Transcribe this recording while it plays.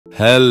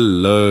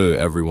Hello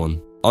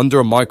everyone. Under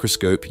a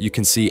microscope, you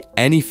can see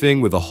anything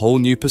with a whole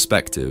new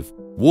perspective.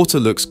 Water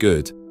looks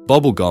good.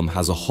 Bubblegum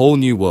has a whole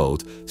new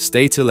world.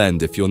 Stay till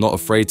end if you're not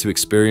afraid to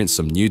experience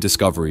some new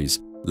discoveries.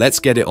 Let's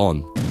get it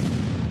on.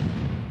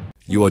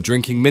 You are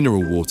drinking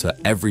mineral water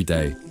every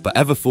day, but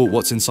ever thought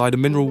what's inside a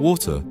mineral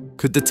water?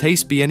 Could the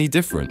taste be any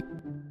different?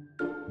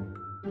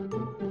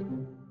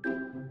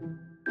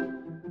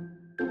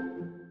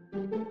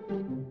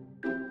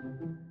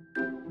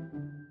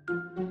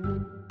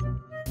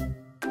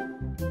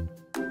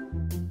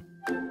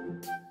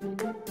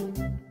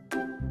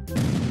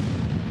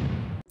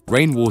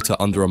 Rainwater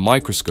under a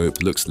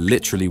microscope looks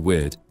literally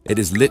weird. It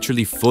is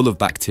literally full of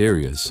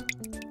bacteria.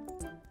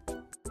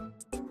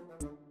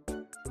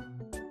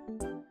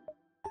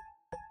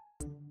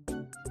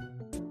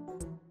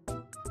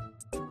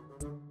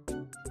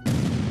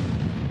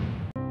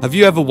 Have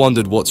you ever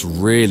wondered what's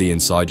really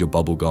inside your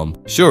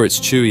bubblegum? Sure, it's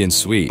chewy and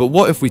sweet, but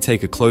what if we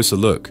take a closer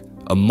look?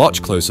 A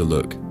much closer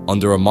look,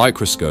 under a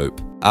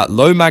microscope. At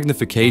low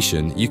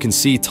magnification, you can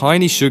see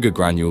tiny sugar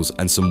granules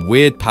and some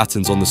weird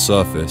patterns on the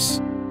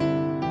surface.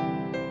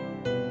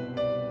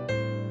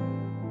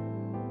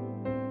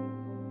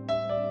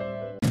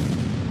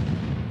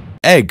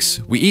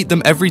 Eggs, we eat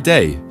them every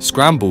day,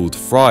 scrambled,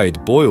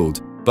 fried,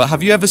 boiled. But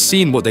have you ever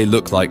seen what they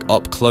look like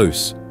up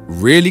close?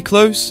 Really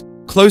close?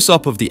 Close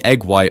up of the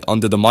egg white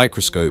under the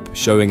microscope,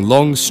 showing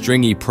long,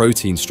 stringy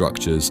protein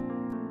structures.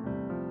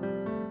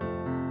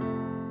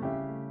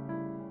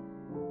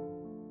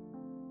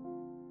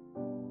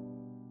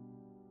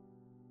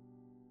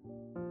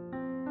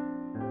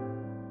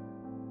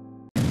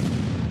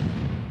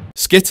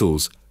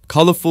 Skittles,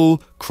 colorful,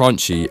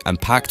 crunchy, and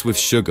packed with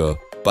sugar.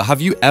 But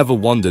have you ever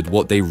wondered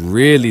what they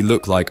really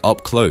look like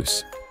up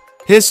close?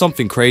 Here's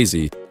something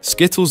crazy.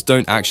 Skittles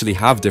don't actually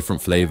have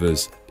different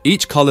flavors.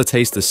 Each color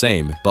tastes the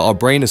same, but our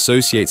brain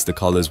associates the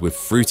colors with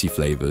fruity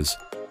flavors.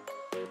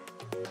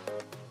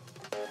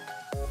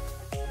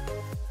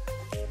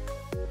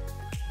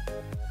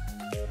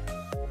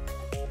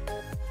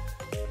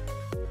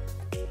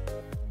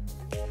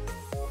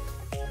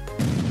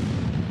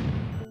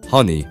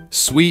 Honey,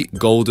 sweet,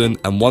 golden,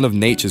 and one of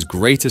nature's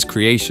greatest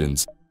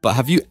creations. But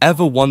have you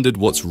ever wondered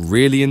what's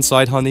really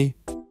inside honey?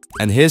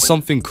 And here's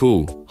something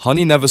cool.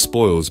 Honey never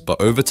spoils,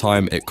 but over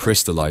time it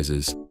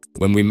crystallizes.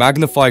 When we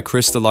magnify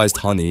crystallized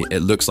honey, it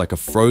looks like a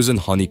frozen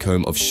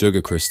honeycomb of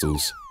sugar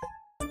crystals.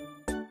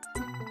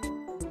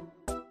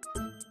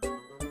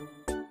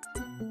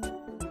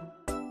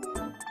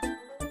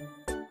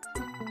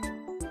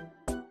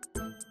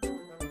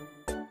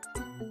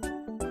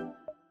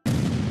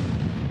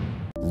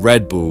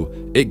 Red Bull.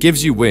 It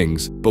gives you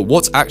wings, but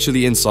what's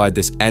actually inside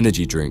this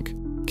energy drink?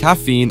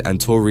 Caffeine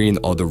and taurine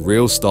are the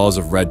real stars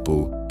of Red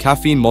Bull.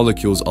 Caffeine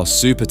molecules are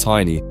super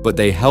tiny, but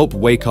they help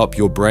wake up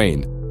your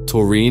brain.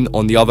 Taurine,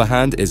 on the other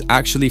hand, is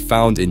actually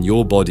found in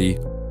your body.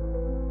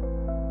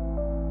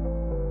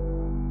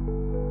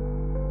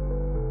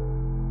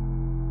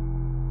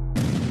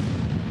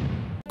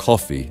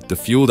 Coffee, the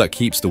fuel that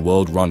keeps the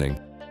world running.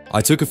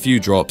 I took a few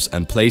drops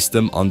and placed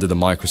them under the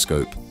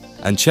microscope.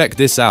 And check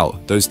this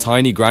out, those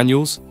tiny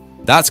granules?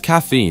 That's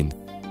caffeine.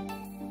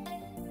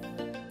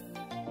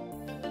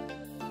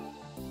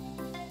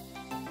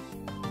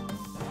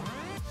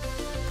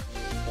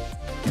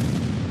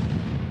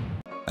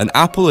 An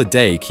apple a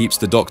day keeps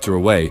the doctor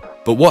away,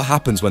 but what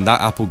happens when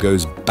that apple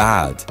goes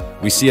bad?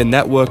 We see a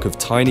network of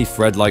tiny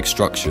thread-like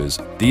structures.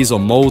 These are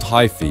mold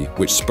hyphae,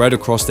 which spread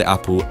across the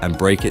apple and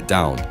break it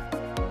down.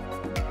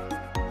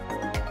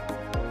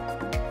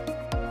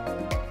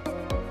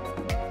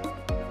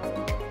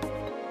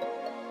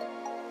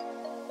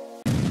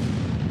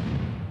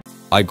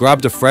 I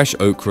grabbed a fresh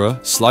okra,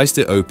 sliced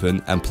it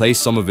open, and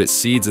placed some of its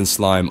seeds and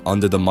slime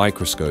under the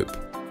microscope.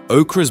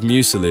 Okra's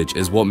mucilage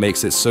is what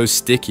makes it so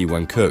sticky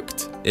when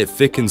cooked. It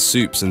thickens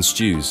soups and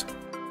stews.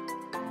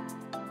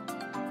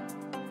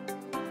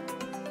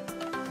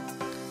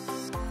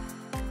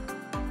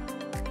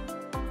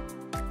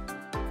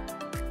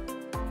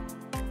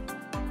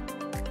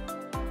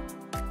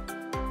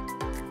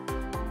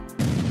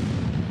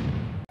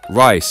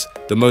 Rice,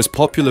 the most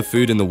popular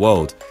food in the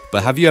world.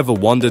 But have you ever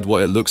wondered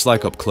what it looks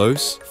like up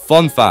close?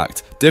 Fun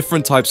fact,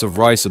 different types of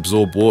rice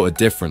absorb water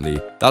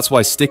differently. That's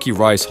why sticky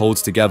rice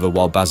holds together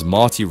while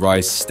basmati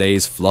rice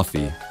stays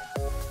fluffy.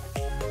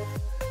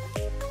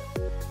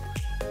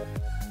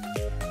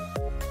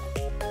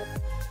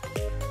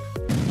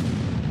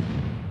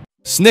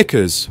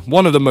 Snickers,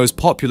 one of the most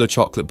popular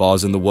chocolate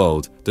bars in the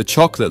world, the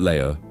chocolate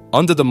layer.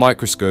 Under the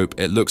microscope,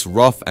 it looks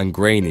rough and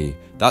grainy.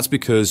 That's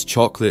because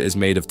chocolate is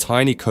made of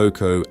tiny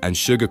cocoa and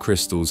sugar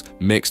crystals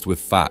mixed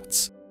with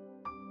fats.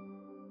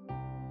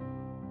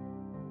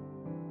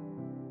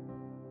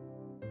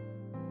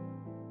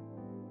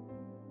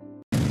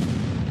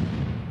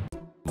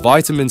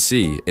 Vitamin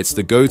C, it's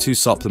the go-to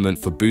supplement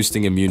for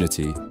boosting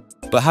immunity.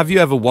 But have you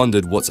ever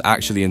wondered what's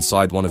actually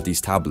inside one of these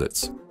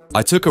tablets?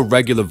 I took a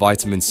regular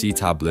vitamin C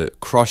tablet,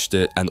 crushed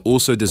it, and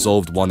also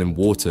dissolved one in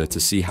water to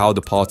see how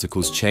the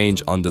particles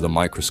change under the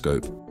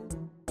microscope.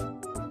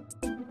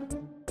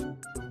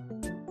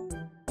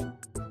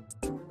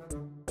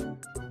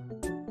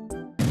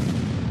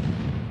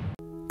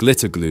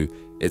 glitter glue.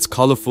 It's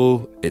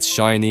colorful, it's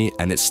shiny,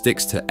 and it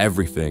sticks to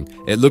everything.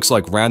 It looks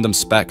like random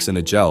specks in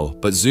a gel,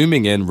 but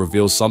zooming in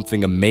reveals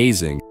something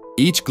amazing.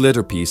 Each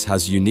glitter piece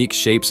has unique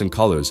shapes and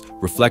colors,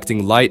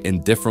 reflecting light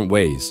in different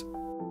ways.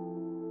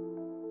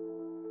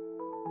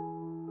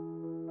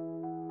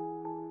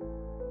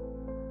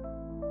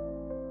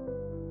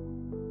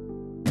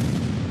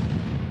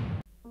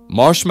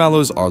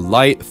 Marshmallows are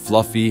light,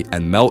 fluffy,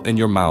 and melt in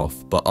your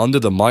mouth, but under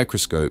the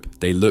microscope,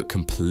 they look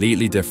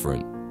completely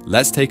different.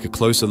 Let's take a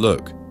closer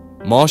look.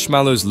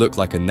 Marshmallows look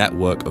like a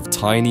network of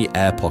tiny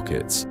air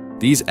pockets.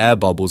 These air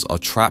bubbles are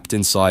trapped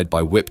inside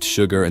by whipped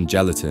sugar and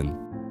gelatin.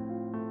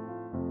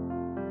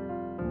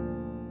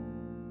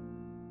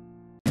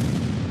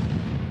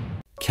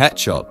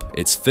 Ketchup.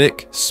 It's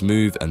thick,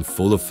 smooth, and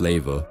full of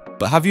flavor.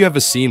 But have you ever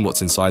seen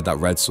what's inside that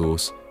red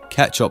sauce?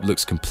 Ketchup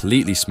looks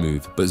completely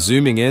smooth, but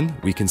zooming in,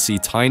 we can see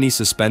tiny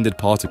suspended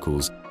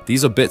particles.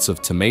 These are bits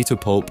of tomato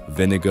pulp,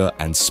 vinegar,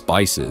 and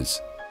spices.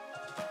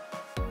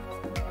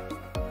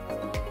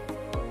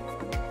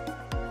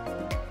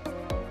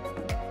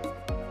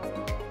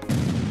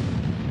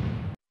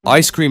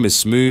 Ice cream is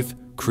smooth,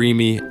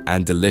 creamy,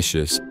 and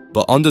delicious,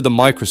 but under the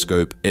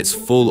microscope, it's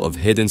full of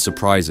hidden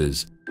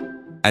surprises.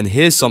 And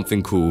here's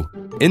something cool.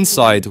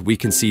 Inside, we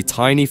can see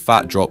tiny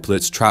fat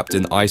droplets trapped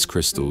in ice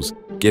crystals,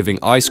 giving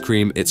ice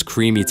cream its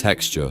creamy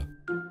texture.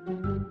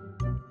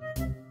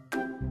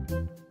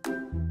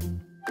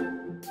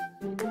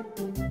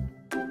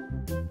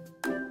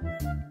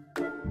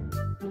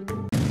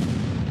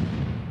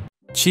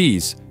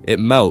 Cheese. It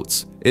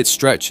melts, it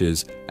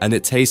stretches, and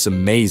it tastes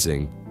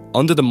amazing.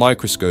 Under the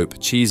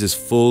microscope, cheese is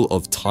full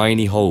of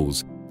tiny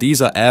holes.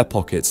 These are air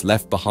pockets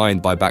left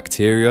behind by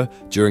bacteria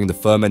during the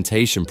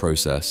fermentation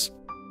process.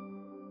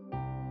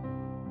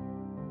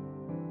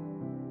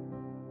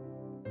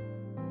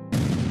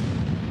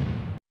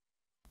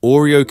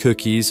 Oreo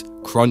cookies,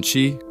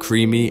 crunchy,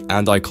 creamy,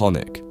 and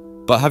iconic.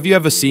 But have you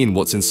ever seen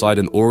what's inside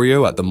an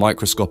Oreo at the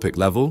microscopic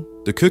level?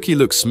 The cookie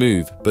looks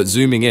smooth, but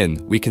zooming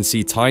in, we can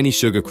see tiny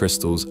sugar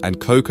crystals and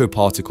cocoa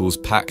particles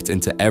packed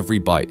into every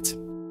bite.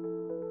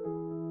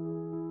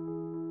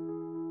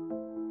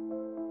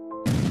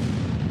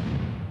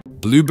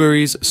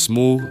 Blueberries,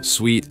 small,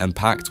 sweet, and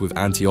packed with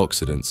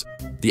antioxidants.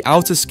 The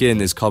outer skin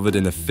is covered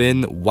in a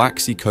thin,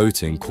 waxy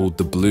coating called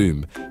the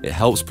bloom. It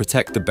helps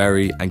protect the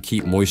berry and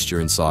keep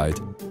moisture inside.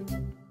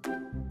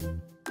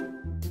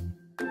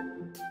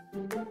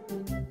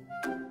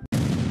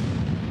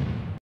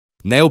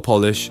 Nail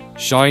polish,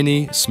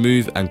 shiny,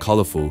 smooth, and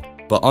colorful,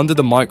 but under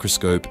the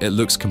microscope, it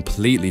looks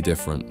completely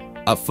different.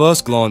 At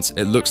first glance,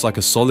 it looks like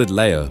a solid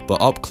layer,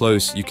 but up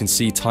close, you can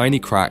see tiny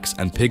cracks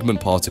and pigment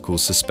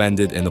particles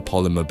suspended in a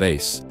polymer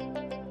base.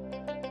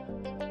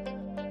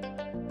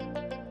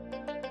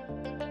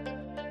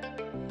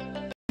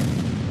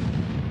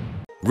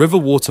 River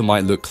water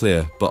might look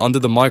clear, but under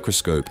the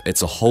microscope,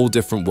 it's a whole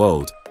different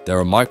world. There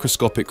are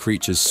microscopic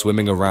creatures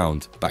swimming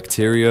around,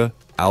 bacteria,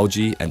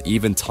 algae, and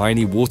even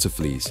tiny water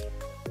fleas.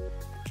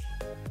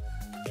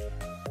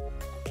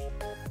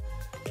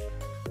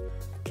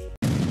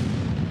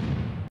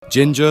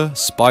 Ginger,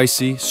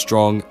 spicy,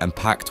 strong, and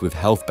packed with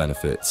health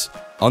benefits.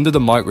 Under the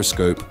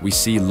microscope, we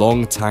see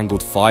long,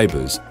 tangled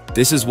fibers.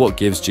 This is what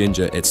gives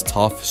ginger its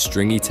tough,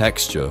 stringy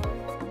texture.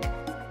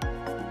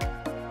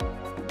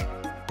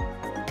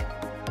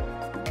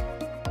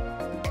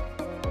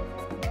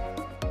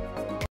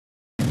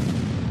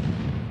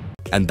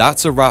 And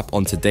that's a wrap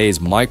on today's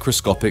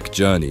microscopic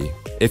journey.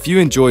 If you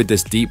enjoyed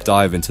this deep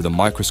dive into the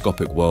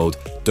microscopic world,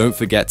 don't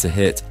forget to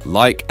hit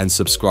like and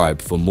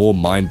subscribe for more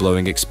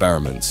mind-blowing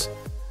experiments.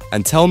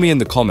 And tell me in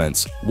the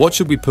comments, what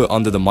should we put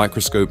under the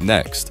microscope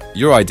next?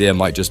 Your idea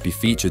might just be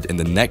featured in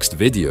the next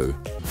video.